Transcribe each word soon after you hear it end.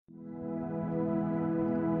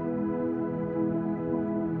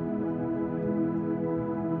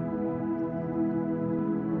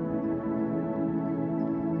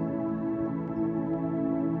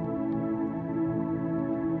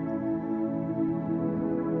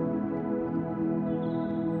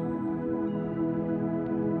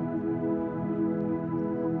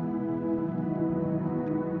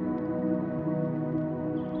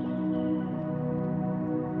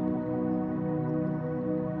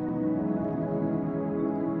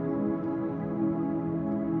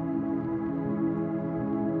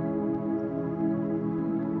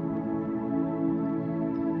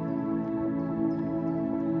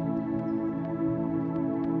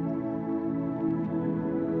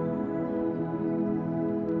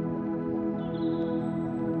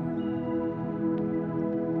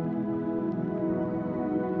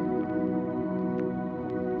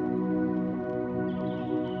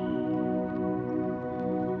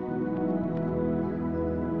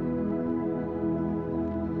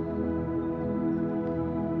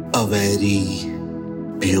A very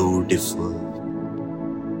beautiful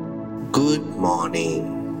good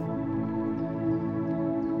morning.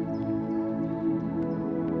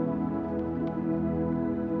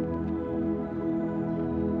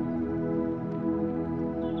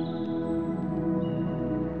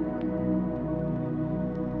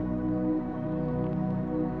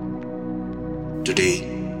 Today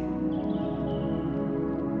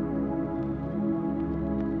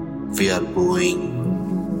we are going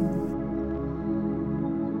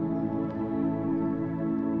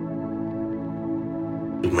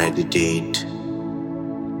to meditate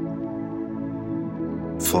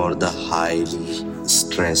for the highly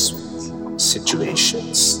stressful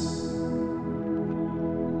situations.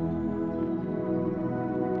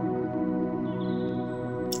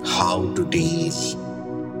 How to deal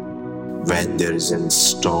when there is a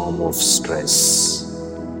storm of stress.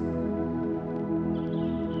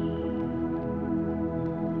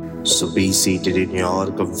 So be seated in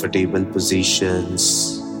your comfortable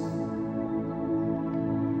positions.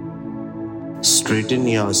 Straighten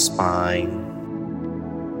your spine.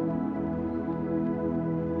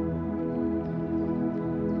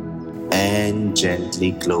 And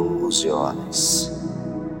gently close your eyes.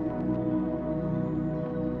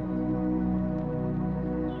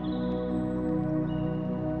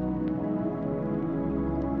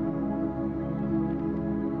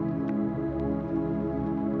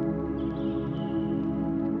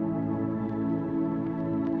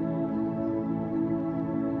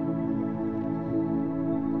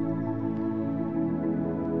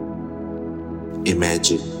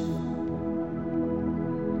 Imagine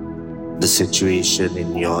the situation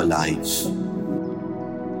in your life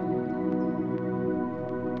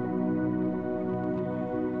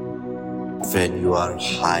when you are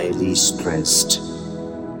highly stressed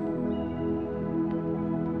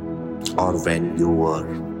or when you are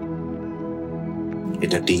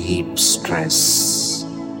in a deep stress.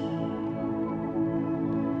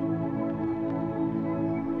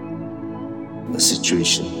 The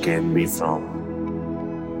situation can be from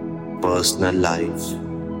personal life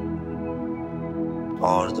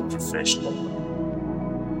or the professional life.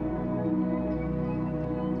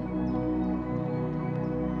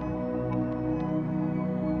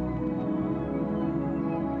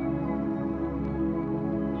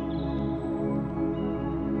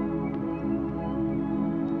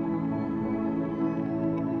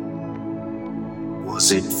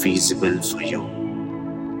 Was it feasible for you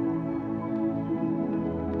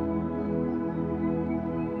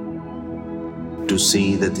to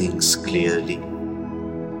see the things clearly?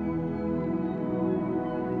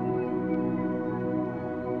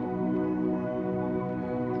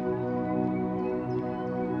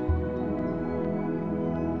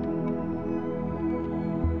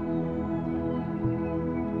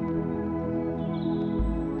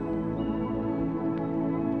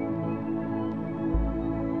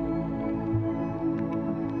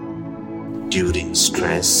 During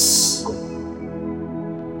stress,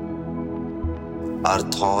 our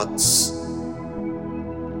thoughts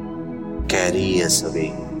carry us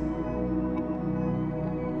away.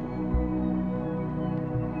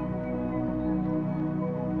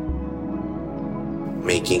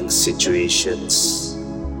 Making situations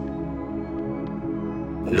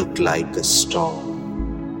look like a storm.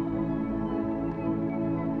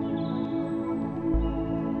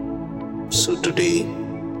 So today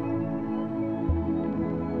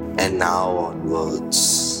and now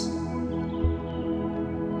onwards,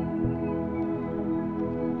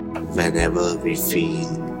 whenever we feel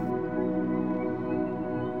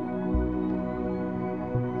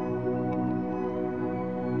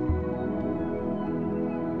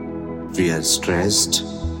we are stressed,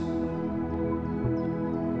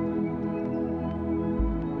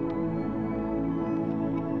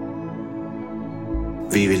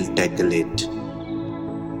 we will tackle it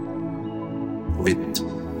with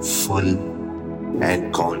full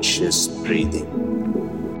and conscious breathing.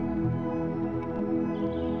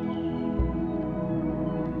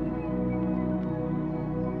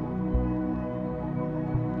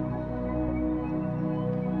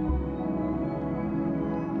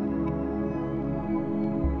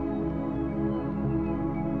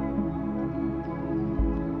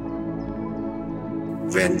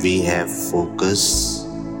 When we have focus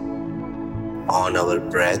on our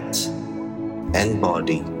breath and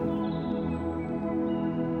body,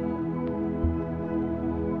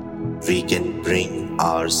 we can bring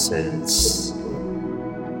ourselves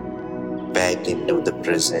back into the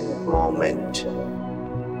present moment.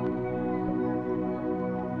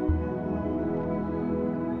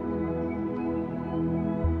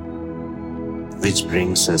 which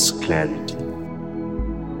brings us clarity.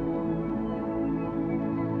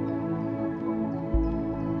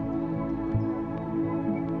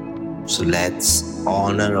 So let's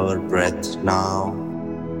honor our breath now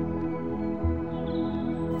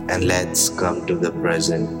and let's come to the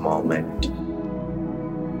present moment.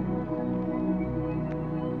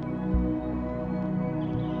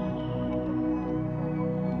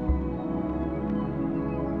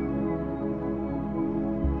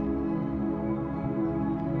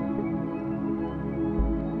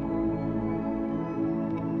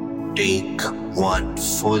 Take one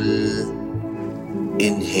full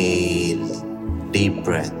inhale, deep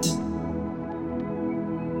breath.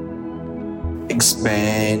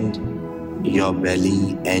 Expand your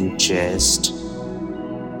belly and chest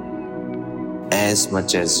as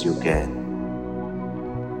much as you can.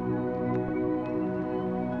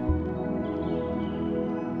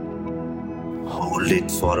 Hold it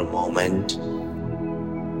for a moment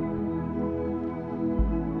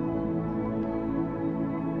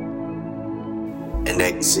and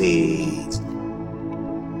exhale,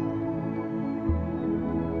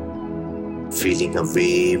 feeling a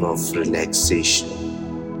wave of relaxation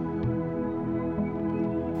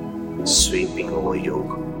sweeping over you.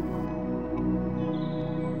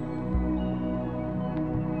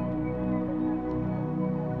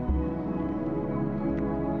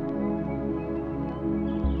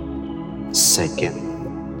 Second,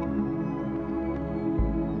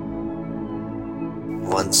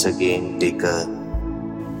 once again take a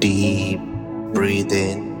deep breath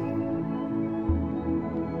in.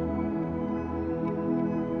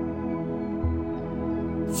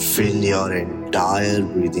 Fill your entire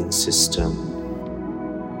breathing system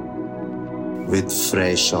with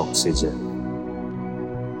fresh oxygen.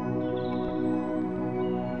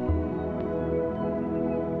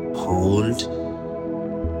 Hold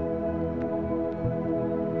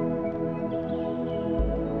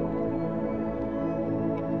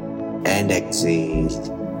and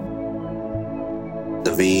exhale,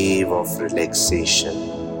 the wave of relaxation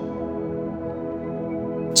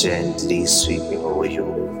gently sweeping over you.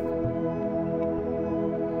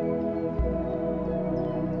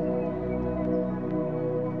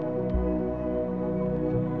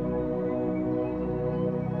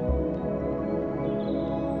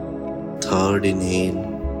 Third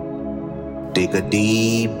inhale, take a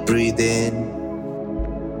deep breath in.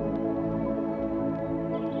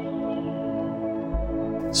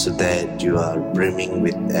 So that you are brimming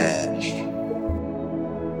with air.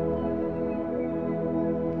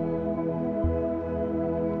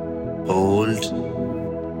 Hold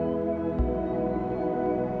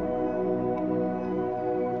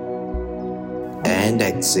and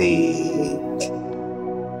exhale.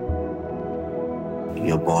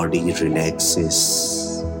 Your body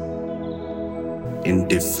relaxes in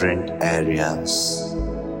different areas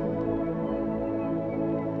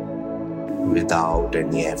without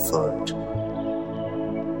any effort.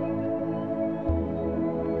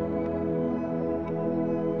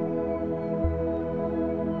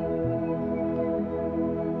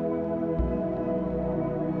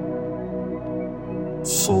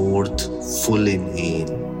 Fourth, full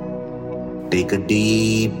inhale. Take a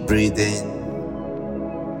deep breath in.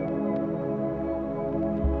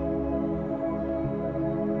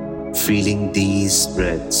 Feeling these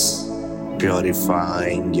breaths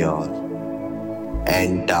purifying your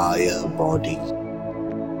entire body.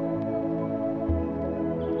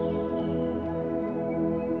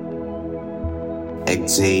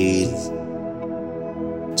 Exhale.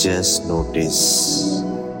 Just notice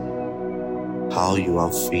how you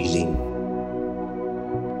are feeling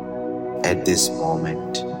at this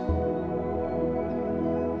moment.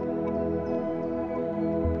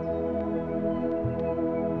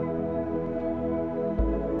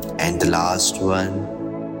 And the last one,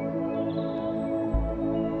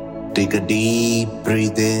 take a deep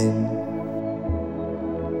breath in.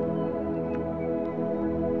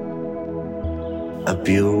 A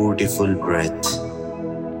beautiful breath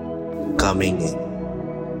coming in.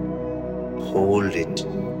 Hold it.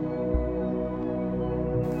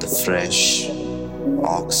 The fresh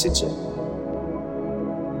oxygen.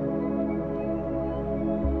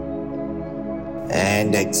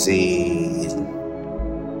 And exhale.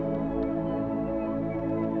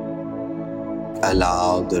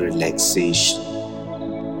 Allow the relaxation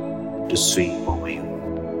to sweep over you.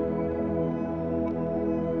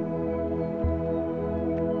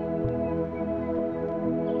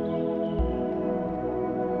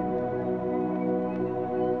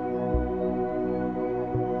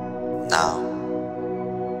 Now,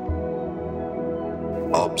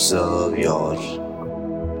 observe your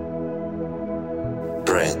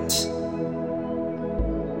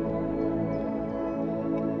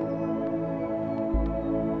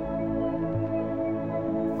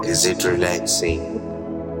Is it relaxing?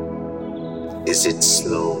 Is it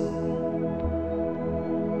slow?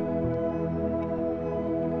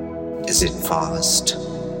 Is it fast?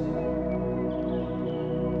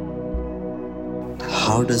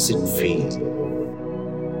 How does it feel?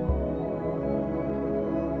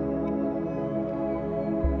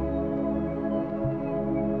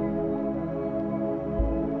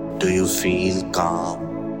 Do you feel calm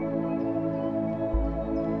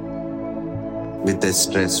with the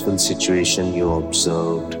stressful situation you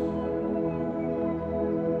observed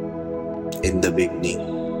in the beginning?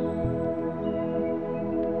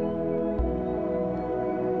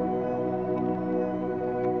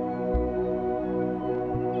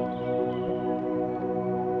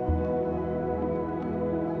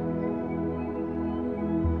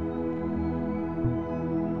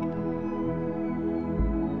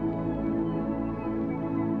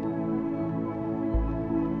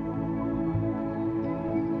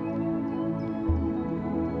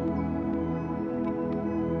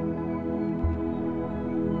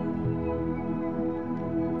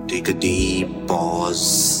 Take a deep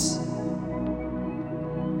pause.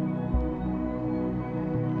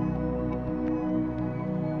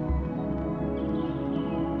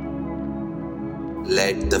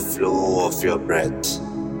 Let the flow of your breath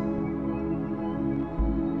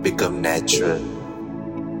become natural.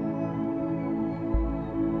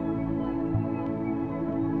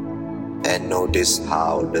 And notice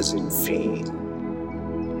how does it feel.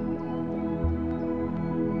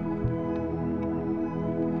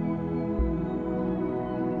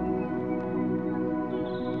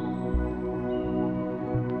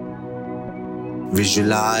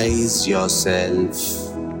 Visualize yourself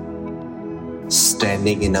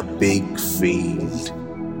standing in a big field,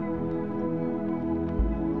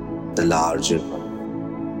 the larger one.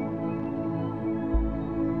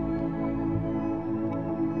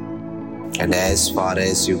 And as far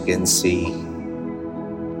as you can see,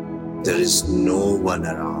 there is no one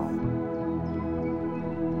around.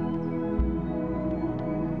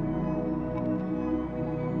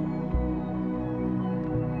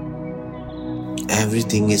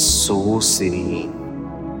 Everything is so serene,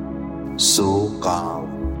 so calm,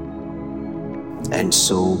 and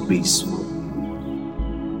so peaceful.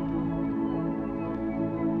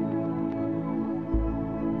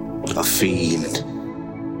 A field,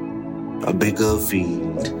 a bigger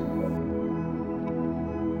field.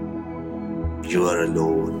 You are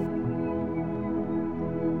alone,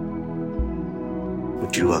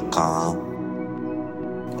 but you are calm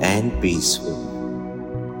and peaceful.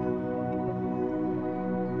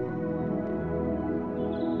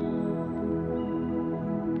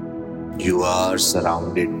 You are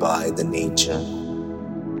surrounded by the nature.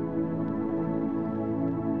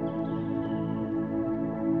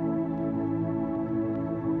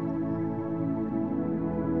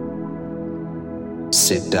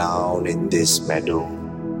 Sit down in this meadow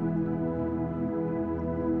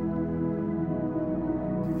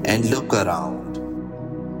and look around.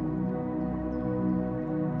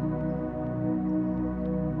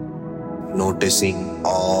 Noticing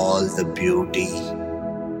all the beauty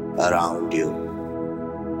around you.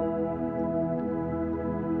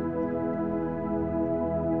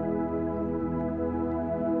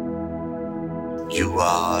 You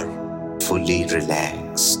are fully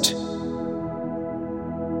relaxed.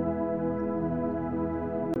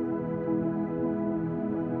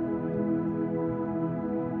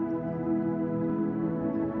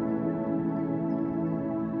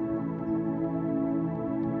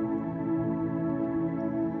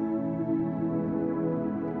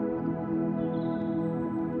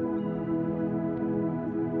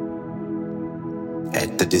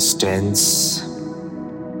 At the distance,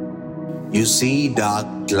 you see dark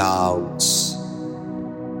clouds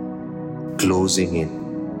closing in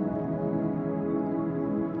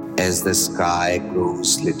as the sky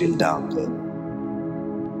grows little darker.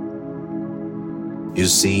 You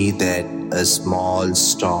see that a small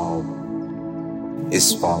storm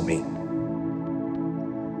is forming,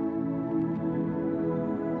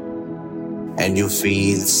 and you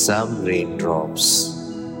feel some raindrops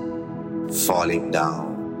falling down.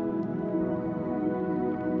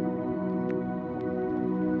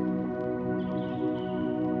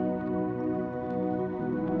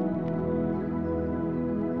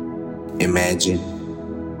 Imagine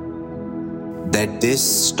that this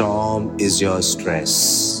storm is your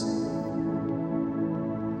stress.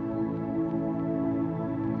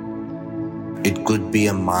 It could be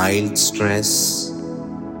a mild stress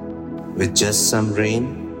with just some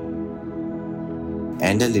rain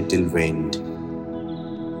and a little wind.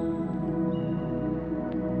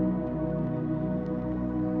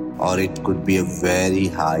 or it could be a very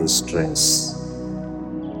high stress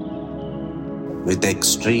with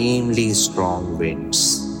extremely strong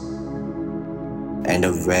winds and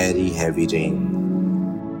a very heavy rain.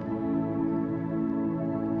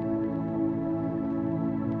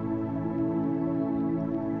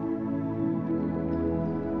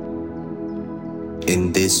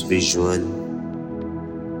 In this visual,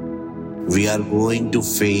 we are going to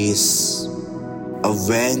face a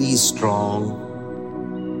very strong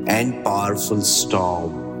and powerful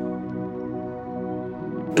storm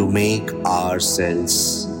to make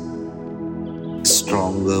ourselves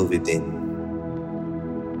stronger within.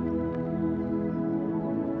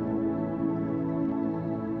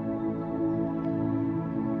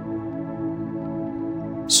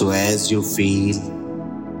 So as you feel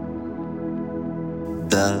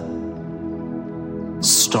the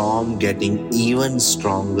storm getting even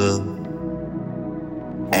stronger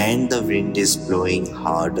and the wind is blowing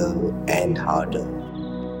harder and harder,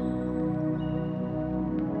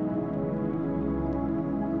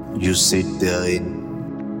 you sit there in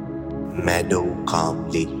meadow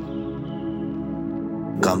calmly,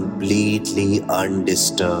 completely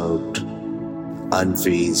undisturbed,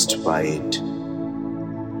 unfazed by it.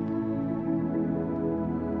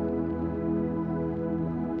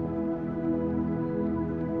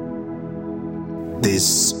 This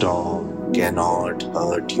storm cannot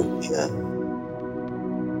hurt you here.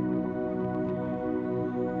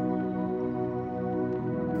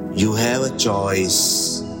 You have a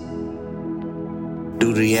choice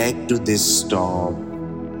to react to this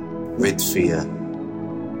storm with fear,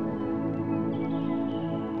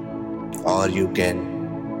 or you can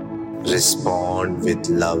respond with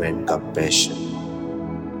love and compassion,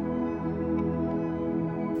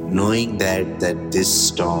 knowing that this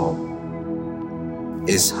storm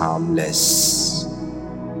is harmless.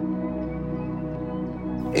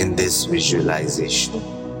 In this visualization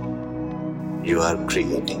you are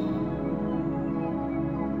creating,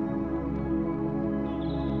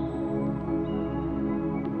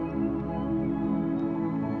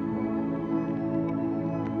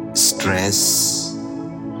 stress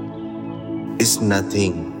is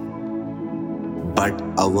nothing but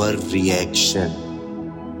our reaction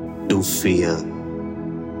to fear,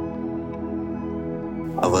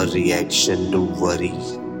 our reaction to worry,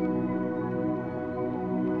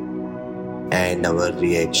 and our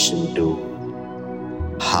reaction to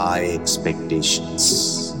high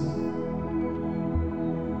expectations.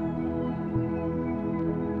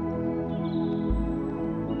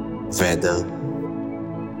 Whether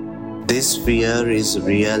this fear is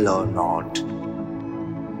real or not,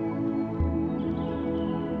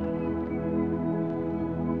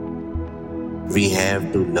 we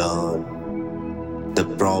have to learn the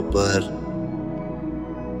proper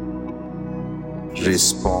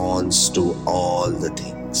response to all the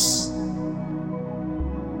things.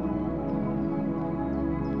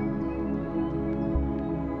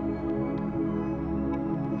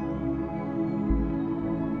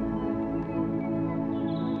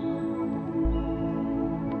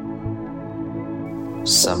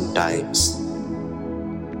 Sometimes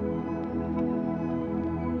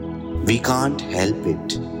we can't help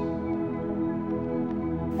it,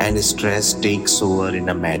 and stress takes over in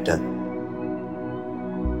a matter.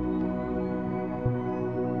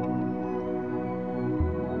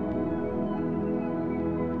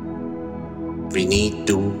 We need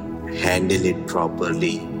to handle it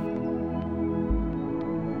properly,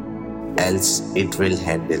 else it will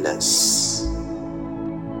handle us.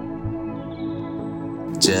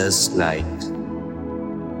 Just like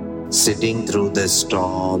sitting through the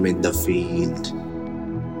storm in the field,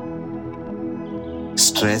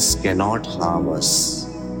 stress cannot harm us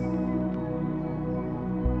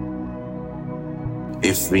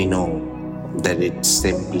if we know that it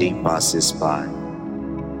simply passes by.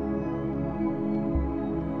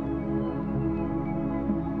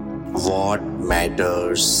 What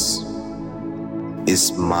matters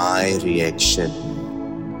is my reaction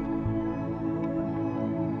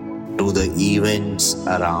to the events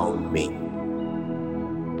around me.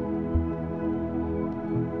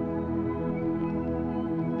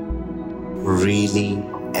 Really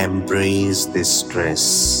embrace this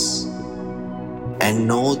stress and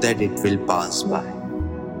know that it will pass by.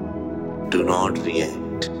 Do not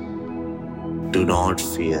react. Do not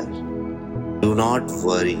fear. Do not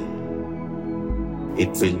worry. It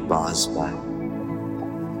will pass by.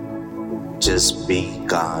 Just be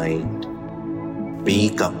kind. Be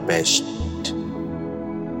compassionate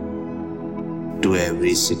to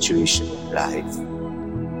every situation in life,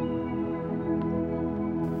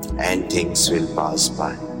 and things will pass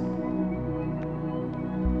by.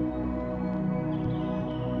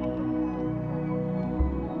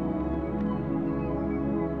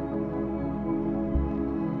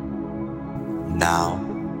 Now,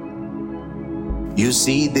 you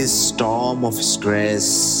see this storm of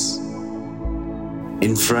stress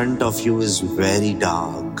in front of you is very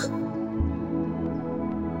dark.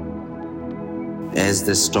 As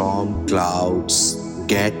the storm clouds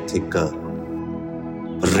get thicker,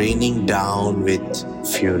 raining down with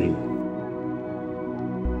fury,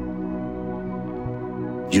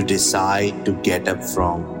 you decide to get up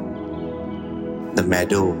from the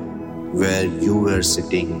meadow where you were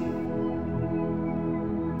sitting,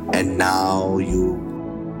 and now you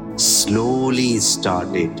slowly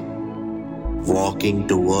started walking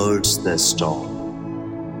towards the storm.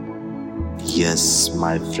 Yes,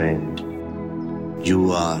 my friend,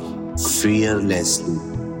 you are fearlessly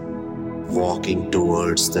walking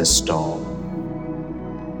towards the storm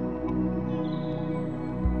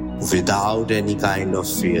without any kind of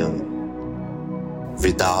fear,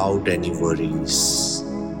 without any worries,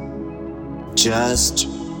 just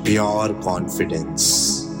pure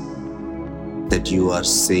confidence that you are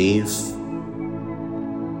safe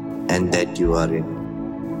and that you are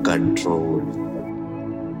in control.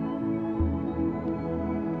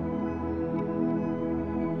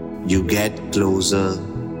 You get closer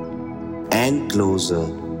and closer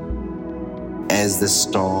as the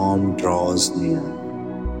storm draws near,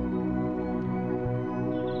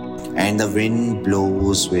 and the wind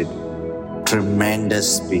blows with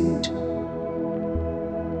tremendous speed.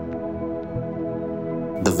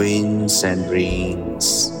 The winds and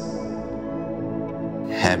rains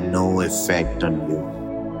have no effect on you.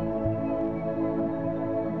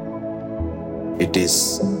 It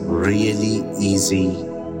is really easy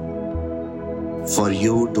for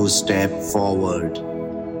you to step forward.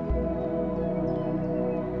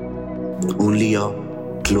 Only your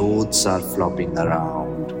clothes are flopping around.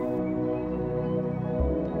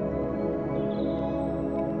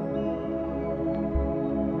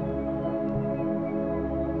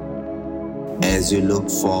 As you look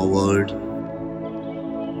forward,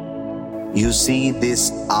 you see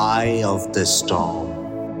this eye of the storm.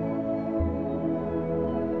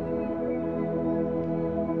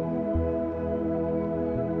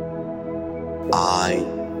 Eye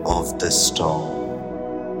of the storm.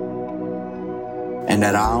 And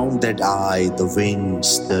around that eye, the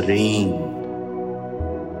winds, the rain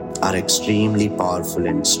are extremely powerful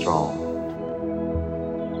and strong.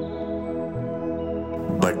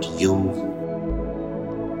 But you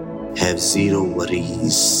have zero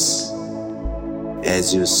worries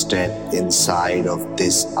as you step inside of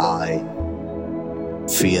this eye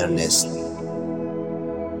fearlessly.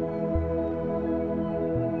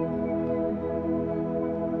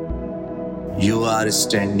 You are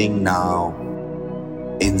standing now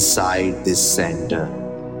inside this center,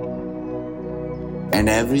 and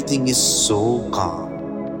everything is so calm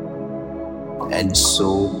and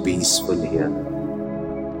so peaceful here.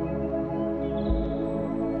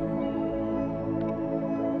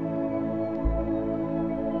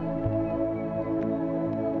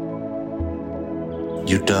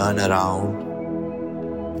 You turn around,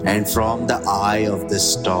 and from the eye of the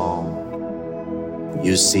storm,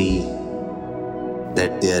 you see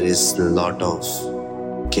that there is a lot of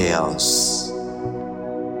chaos,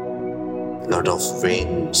 lot of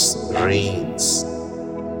winds, rains.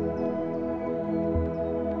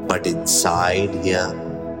 But inside here,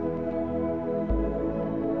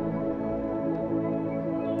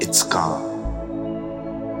 it's calm,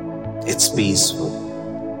 it's peaceful,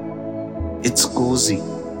 it's cozy.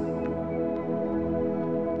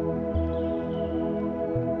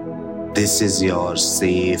 This is your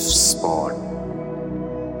safe spot.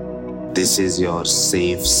 This is your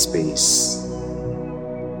safe space.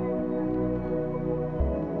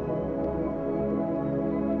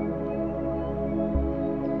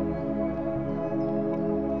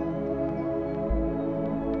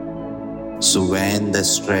 So when the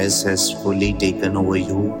stress has fully taken over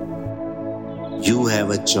you, you have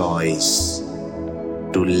a choice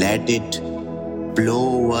to let it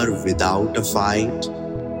blow over without a fight,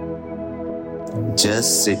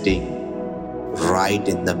 just sitting right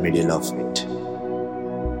in the middle of it,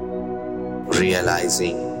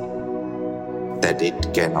 realizing that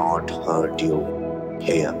it cannot hurt you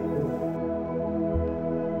here.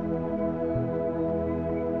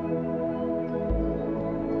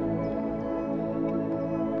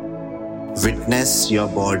 Witness your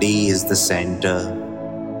body is the center,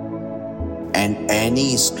 and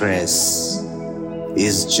any stress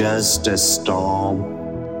is just a storm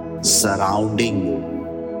surrounding you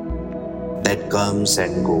that comes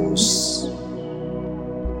and goes.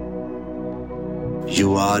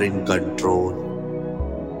 You are in control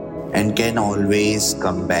and can always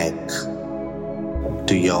come back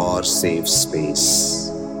to your safe space.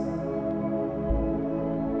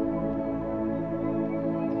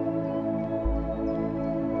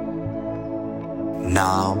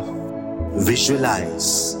 Now,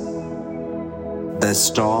 visualize the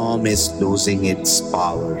storm is losing its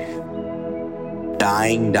power,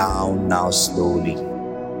 dying down now slowly.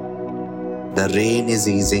 The rain is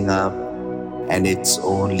easing up and it's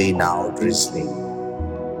only now drizzling.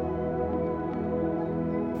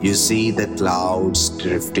 You see the clouds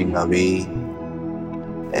drifting away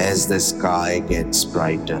as the sky gets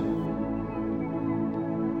brighter.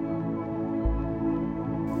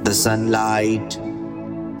 The sunlight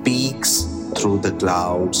peeks through the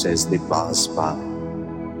clouds as they pass by,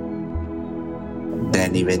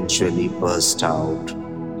 then eventually burst out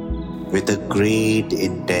with a great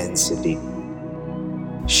intensity,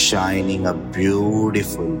 shining a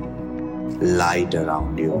beautiful light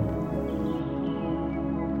around you.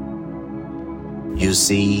 You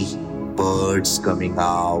see birds coming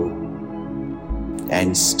out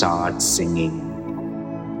and start singing.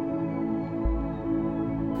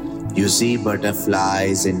 You see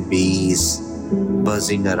butterflies and bees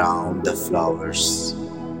buzzing around the flowers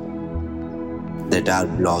that are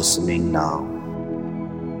blossoming now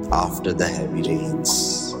after the heavy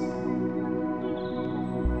rains.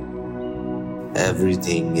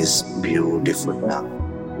 Everything is beautiful now.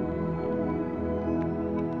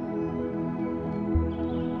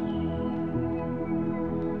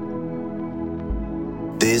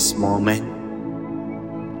 This moment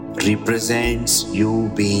represents you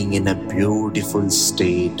being in a beautiful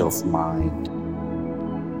state of mind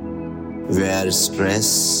where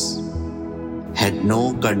stress had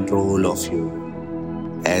no control of you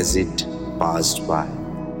as it passed by.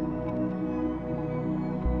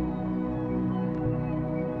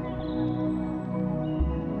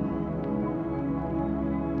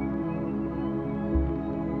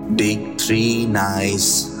 Take 3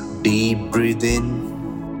 nice deep breath in,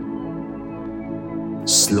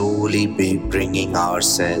 slowly bringing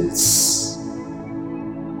ourselves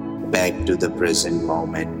back to the present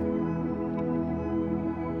moment.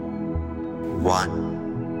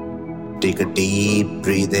 1. Take a deep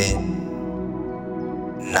breath in,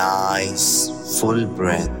 nice full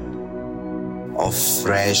breath of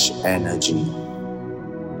fresh energy.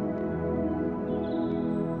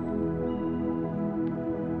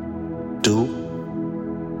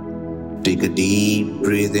 2. Take a deep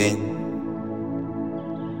breath in,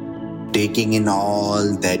 taking in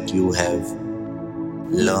all that you have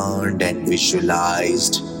learned and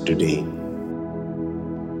visualized today.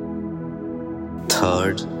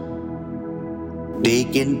 3rd,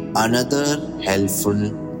 take in another helpful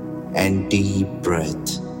and deep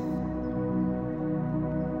breath,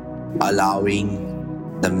 allowing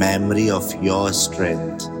the memory of your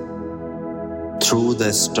strength through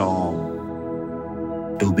the storm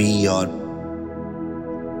to be your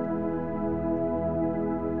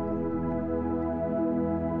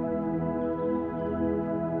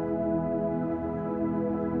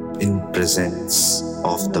in presence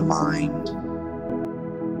of the mind.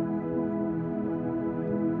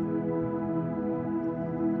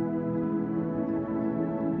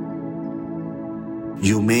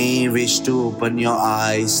 You may wish to open your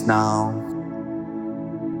eyes now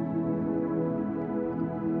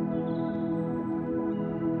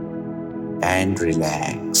and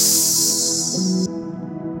relax.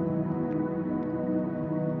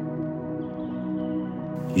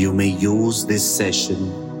 You may use this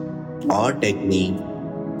session or technique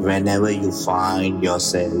whenever you find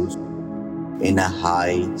yourself in a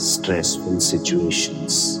high stressful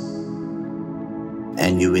situations,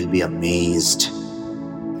 and you will be amazed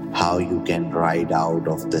how you can ride out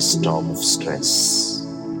of the storm of stress.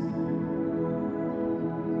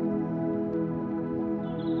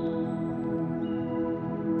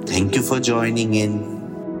 Thank you for joining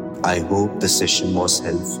in. I hope the session was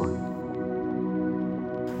helpful.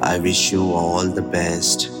 I wish you all the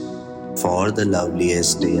best for the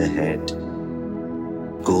loveliest day ahead.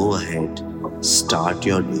 Go ahead, start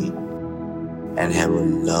your day, and have a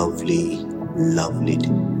lovely, lovely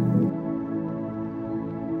day.